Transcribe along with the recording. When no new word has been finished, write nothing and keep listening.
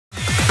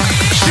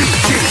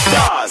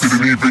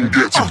didn't even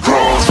get to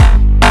cross.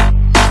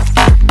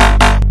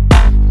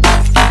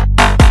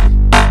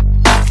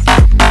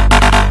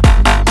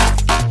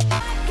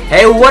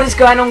 Hey, what is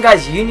going on,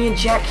 guys? Union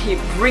Jack here,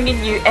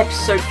 bringing you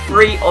episode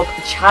 3 of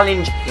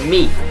Challenge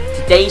Me.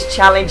 Today's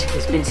challenge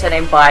has been sent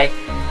in by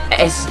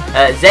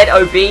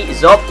ZOB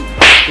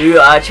Who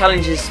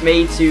challenges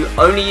me to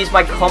only use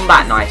my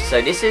combat knife.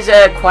 So this is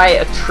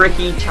quite a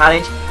tricky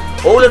challenge.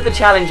 All of the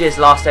challenges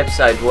last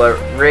episode were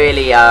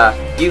really,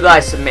 you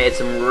guys submitted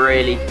some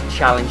really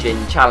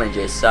challenging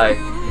challenges. So,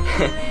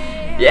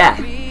 yeah.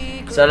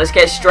 So let's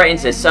get straight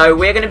into this. So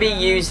we're going to be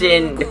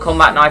using the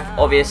combat knife,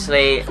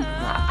 obviously.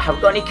 Have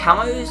we got any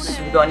camos?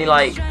 Have we got any,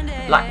 like,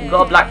 black? We've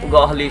got a black, we've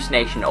got a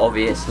hallucination,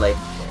 obviously.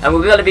 And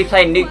we're going to be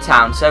playing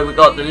Nuketown, so we've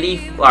got the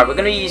leaf. Alright, we're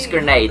going to use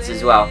grenades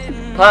as well.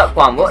 Perk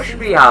 1, what should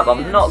we have?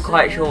 I'm not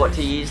quite sure what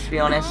to use, to be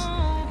honest.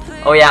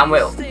 Oh yeah, and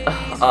we'll...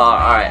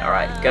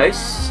 alright.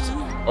 Ghost,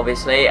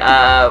 obviously.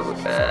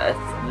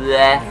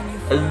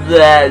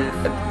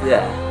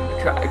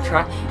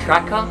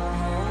 Tracker?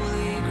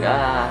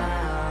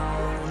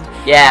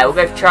 Yeah, we'll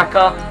go for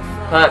Tracker.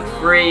 Perk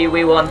 3,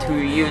 we want to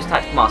use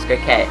Tactical Mask,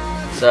 okay.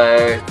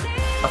 So,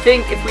 I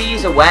think if we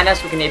use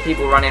Awareness, we can hear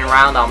people running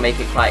around, that'll make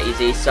it quite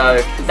easy.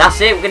 So, that's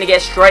it, we're going to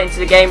get straight into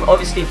the game.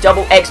 Obviously,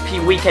 double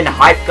XP weekend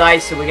hype,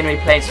 guys, so we're going to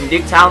be playing some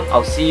Nuketown.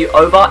 I'll see you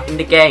over in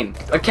the game.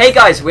 Okay,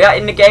 guys, we are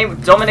in the game.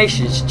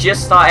 Domination's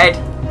just started.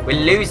 We're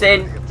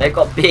losing. They've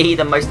got B,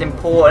 the most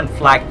important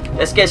flag.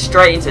 Let's get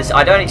straight into this.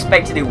 I don't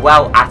expect to do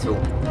well at all.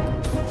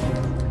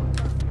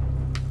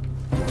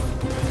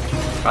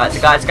 Right, so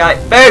guys,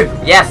 boom!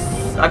 Yes!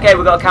 Okay,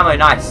 we got a camo,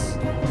 nice.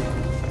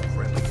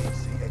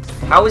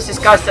 How is this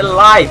guy still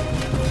alive?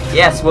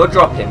 Yes, we'll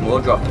drop him,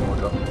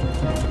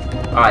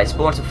 Alright,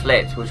 spawn to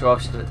flipped, which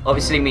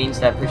obviously means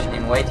they're pushing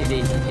him way too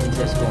deep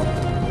into spawn.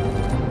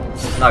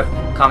 No,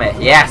 come here,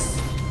 yes!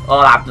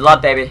 Oh, that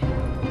blood, baby.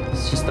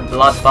 It's just a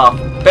blood bath.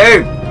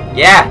 Boom!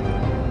 Yeah!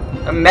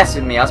 Don't mess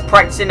with me. I was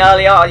practicing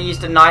earlier, I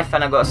used a knife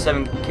and I got a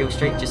 7 kill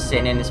streak just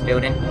sitting in this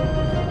building.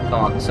 Come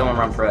on, someone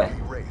run through it.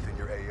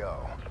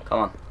 Come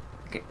on,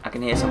 I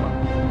can hear someone.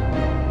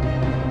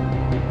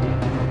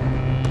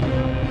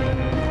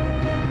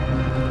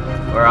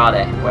 Where are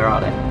they?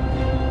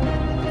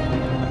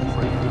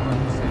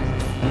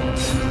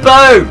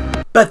 Boom!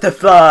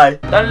 Butterfly!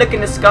 Don't look in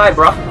the sky,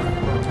 bro.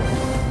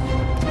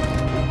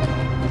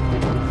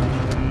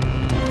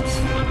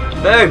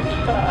 Boom!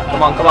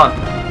 Come on.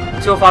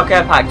 2 of our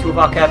care pack,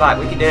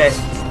 we can do this.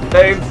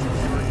 Boom!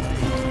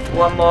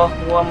 One more.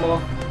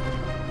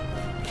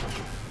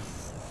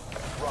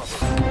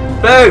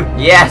 Boom!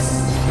 Yes!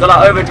 Got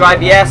our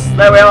overdrive, yes!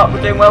 There we are,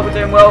 we're doing well.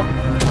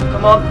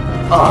 Come on.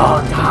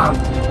 Oh, damn.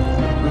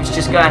 We was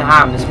just going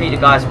ham. There's me, the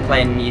guys were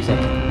playing music.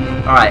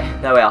 Alright,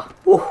 there we are.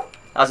 Woo,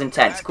 that was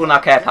intense. Cool now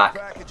care pack.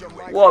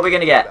 What are we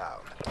going to get?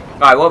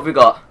 Alright, what have we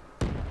got?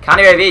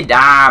 Counter UAV,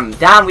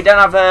 damn, we don't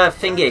have a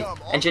thingy.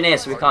 Engineer,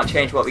 so we can't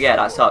change what we get.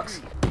 That sucks.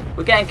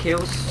 We're getting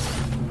kills.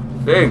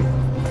 Boom.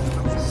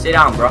 Sit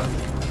down, bro.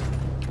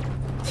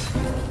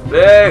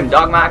 Boom,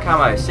 dark matter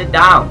camo. Sit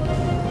down.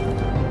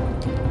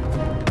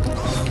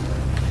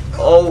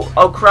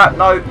 Oh crap,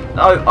 no.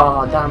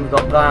 Oh damn, we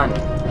got burned.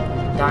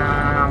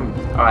 Damn.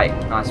 Alright,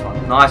 nice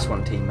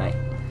one, teammate.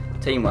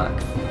 Teamwork.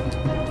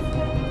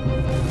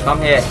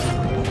 Come here.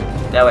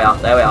 There we are.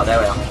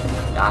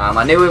 Damn,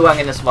 I knew we weren't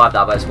going to survive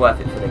that, but it's worth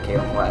it for the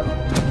kill, whatever.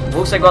 We've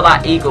also got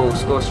that eagle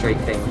score streak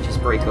thing, which is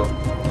pretty cool.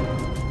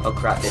 Oh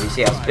crap, did you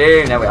see us?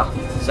 Boom, there we are.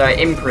 So it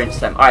imprints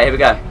them. Alright, here we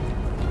go.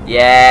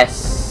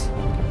 Yes.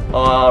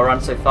 Oh, I run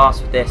so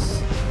fast with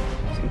this.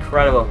 It's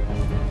incredible.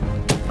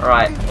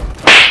 Alright.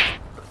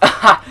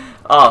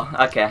 Oh,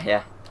 okay,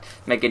 yeah.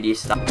 Make good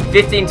use of that.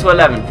 15 to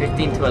 11.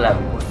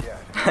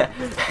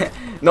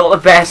 Not the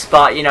best,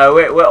 but you know,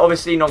 we're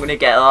obviously not going to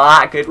get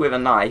that good with a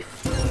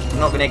knife.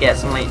 We're not going to get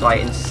something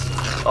like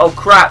oh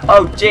crap!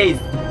 Oh jeez!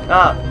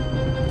 Ah,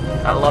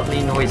 that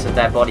lovely noise of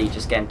their body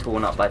just getting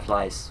torn up by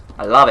flies.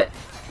 I love it.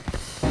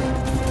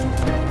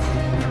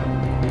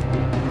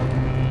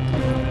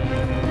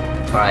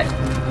 Alright.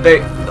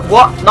 Boom.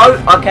 What? No.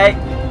 Okay.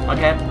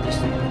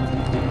 Just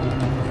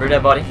through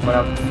their body.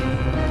 Whatever.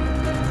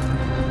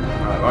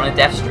 Alright, we're on a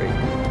death streak.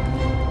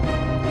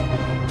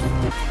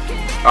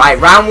 Alright,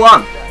 round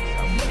 1.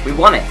 We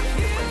won it.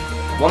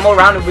 One more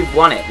round and we've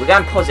won it. We're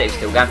going positive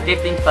still. We're going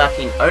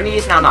 15-13. Only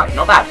is now knife.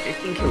 Not bad.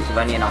 15 kills with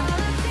only a knife.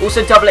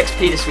 Also double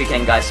XP this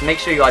weekend, guys. So make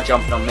sure you are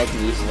jumping on,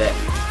 making use of it.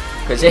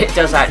 Because it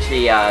does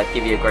actually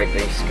give you a great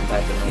boost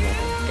compared to normal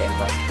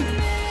gameplay.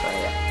 So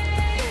yeah.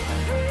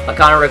 I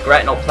kind of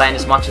regret not playing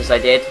as much as I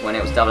did when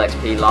it was double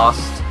XP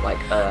last, like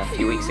a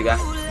few weeks ago.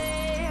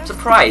 I'm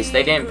surprised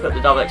they didn't put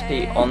the double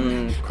XP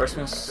on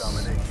Christmas,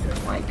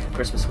 like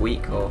Christmas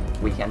week or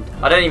weekend.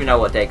 I don't even know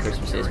what day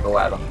Christmas is, but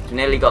whatever. We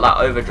nearly got that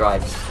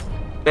overdrive.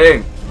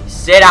 Boom.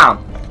 Sit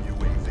down.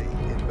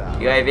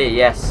 UAV,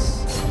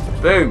 yes.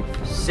 Boom.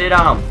 Sit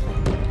down.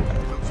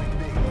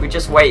 We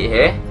just wait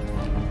here.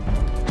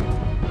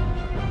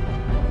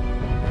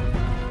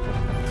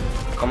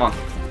 Come on.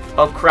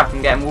 Oh crap,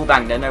 I'm getting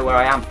wallbanged. They know where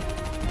I am.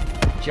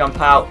 Jump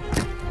out.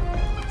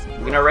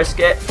 We're gonna risk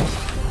it.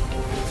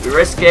 We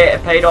risk it.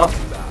 It paid off.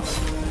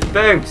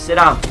 Boom. Sit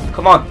down.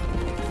 Come on.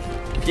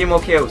 A few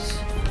more kills.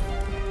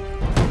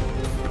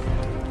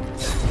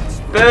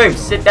 Boom.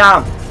 Sit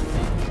down.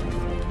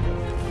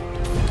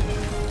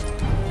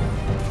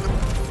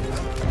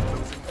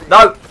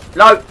 No.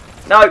 No.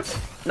 No.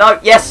 No.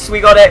 Yes, we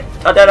got it.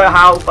 I don't know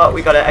how, but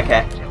we got it.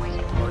 Okay.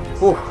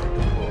 Whew.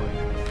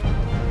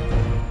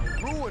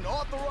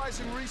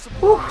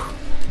 Whew.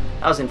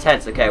 That was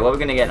intense. Okay, what are we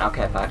going to get in our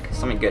care pack?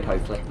 Something good,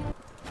 hopefully.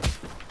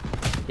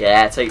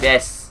 Yeah, take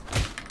this.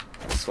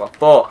 That's what I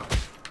thought.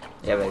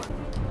 Yeah, baby.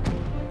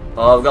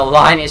 Oh, we've got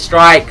lightning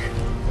strike.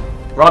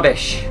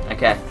 Rubbish.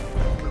 Okay.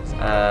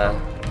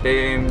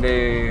 Boom,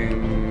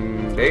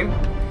 boom, boom.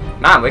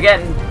 Man,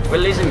 we're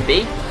losing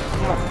B.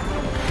 Come on.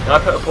 Did I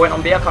put a point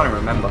on B? I can't even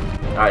remember.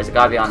 Alright, there's a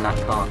guy behind that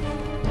car.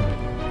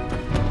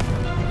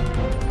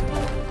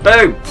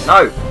 Boom!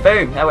 No!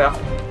 Boom! There we are.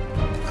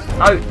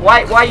 No,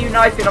 why are you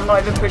knifing? I'm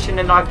not even pushing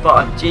the knife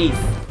button. Jeez.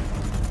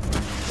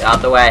 Get out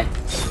of the way.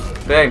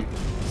 Boom.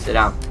 Sit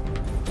down.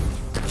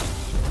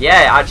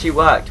 Yeah, it actually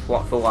worked.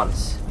 What for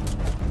once?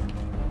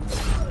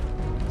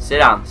 Sit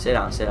down, sit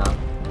down, sit down.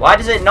 Why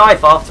does it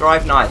knife after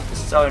I've knifed?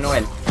 It's so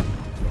annoying.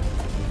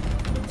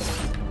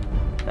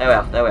 There we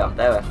are, there we are,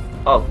 there we are.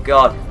 Oh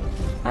god.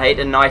 I hate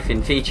the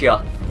knifing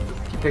feature.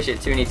 If you push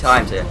it too many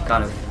times, it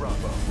kind of...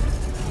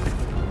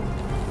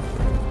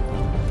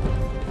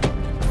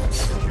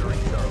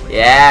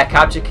 Yeah,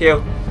 capture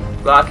kill.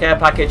 Got our care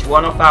package,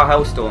 1 off our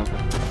Hellstorm.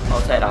 I'll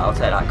take that, I'll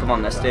take that. Come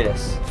on, let's do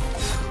this.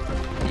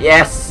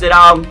 Yes, sit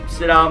down,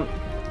 sit down.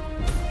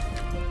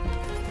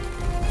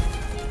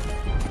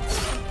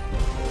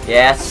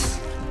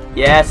 Yes,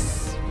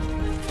 yes.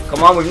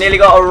 Come on, we've nearly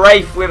got a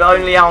Wraith with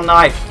only our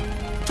knife.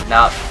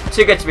 No,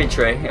 too good to be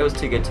true. It was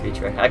too good to be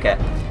true. Okay.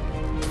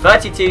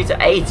 32 to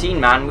 18,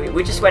 man.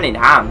 We just went in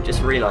ham.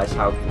 Just realised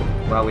how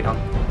well we done.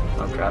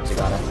 Oh, crabs, we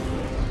got it.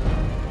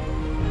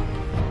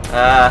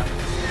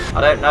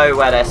 I don't know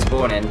where they're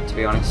spawning, to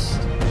be honest.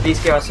 Please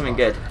give us something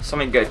good.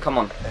 Something good. Come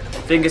on.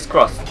 Fingers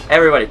crossed.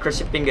 Everybody, cross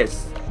your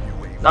fingers.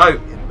 No.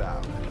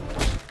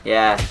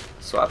 Yeah,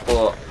 that's what I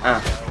thought.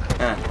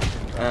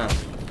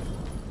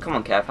 Come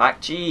on, care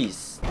pack.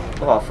 Jeez.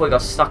 Oh, I thought we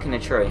got stuck in a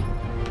tree.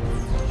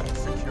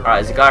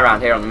 Alright, there's a guy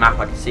around here on the map.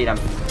 I can see them.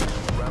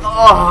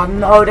 Oh,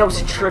 no. There was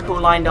a triple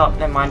lined up.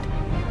 Never mind.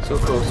 So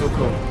cool, so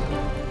cool.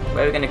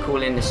 Where are we going to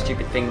call in this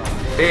stupid thing?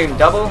 Boom.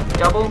 Double.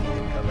 Double.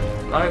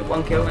 No,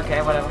 1 kill.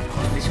 Okay, whatever.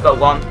 At least we got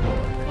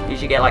 1.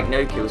 Usually get like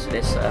no kills for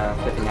this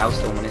flipping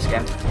Hellstorm in this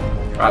game.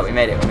 Right, we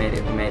made it. We made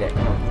it. We made it.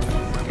 Come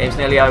on. Game's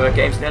nearly over.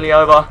 Game's nearly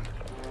over.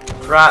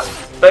 Crap.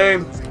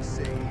 Boom.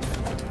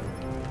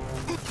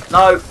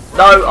 No.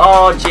 No.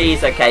 Oh,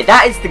 jeez. Okay,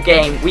 that is the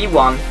game. We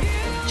won.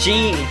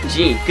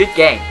 GG. Good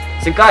game.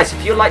 So guys,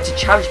 if you'd like to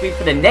challenge me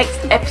for the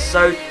next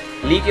episode,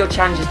 leave your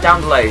challenges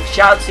down below.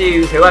 Shout out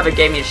to whoever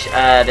gave me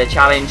the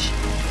challenge.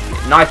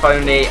 Knife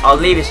only. I'll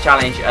leave his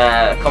challenge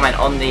comment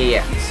on the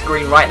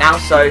screen right now.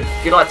 So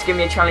if you'd like to give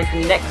me a challenge for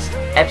the next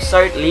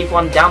episode, leave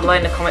one down below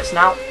in the comments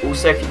now.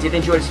 Also, if you did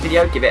enjoy this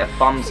video, give it a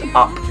thumbs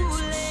up.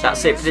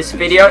 That's it for this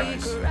video.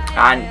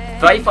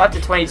 And 35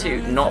 to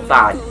 22, not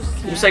bad.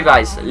 Also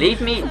guys,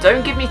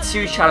 don't give me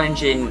too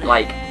challenging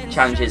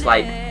challenges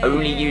like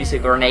only use a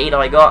grenade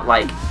I got.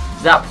 Like,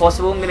 is that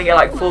possible? I'm gonna get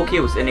like 4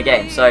 kills in a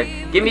game. So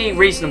give me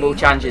reasonable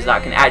challenges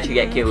that can actually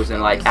get kills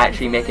and like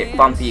actually make it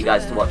fun for you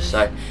guys to watch.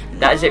 So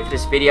that is it for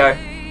this video.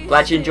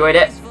 Glad you enjoyed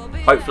it.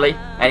 Hopefully.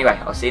 Anyway,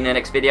 I'll see you in the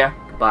next video.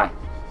 Bye.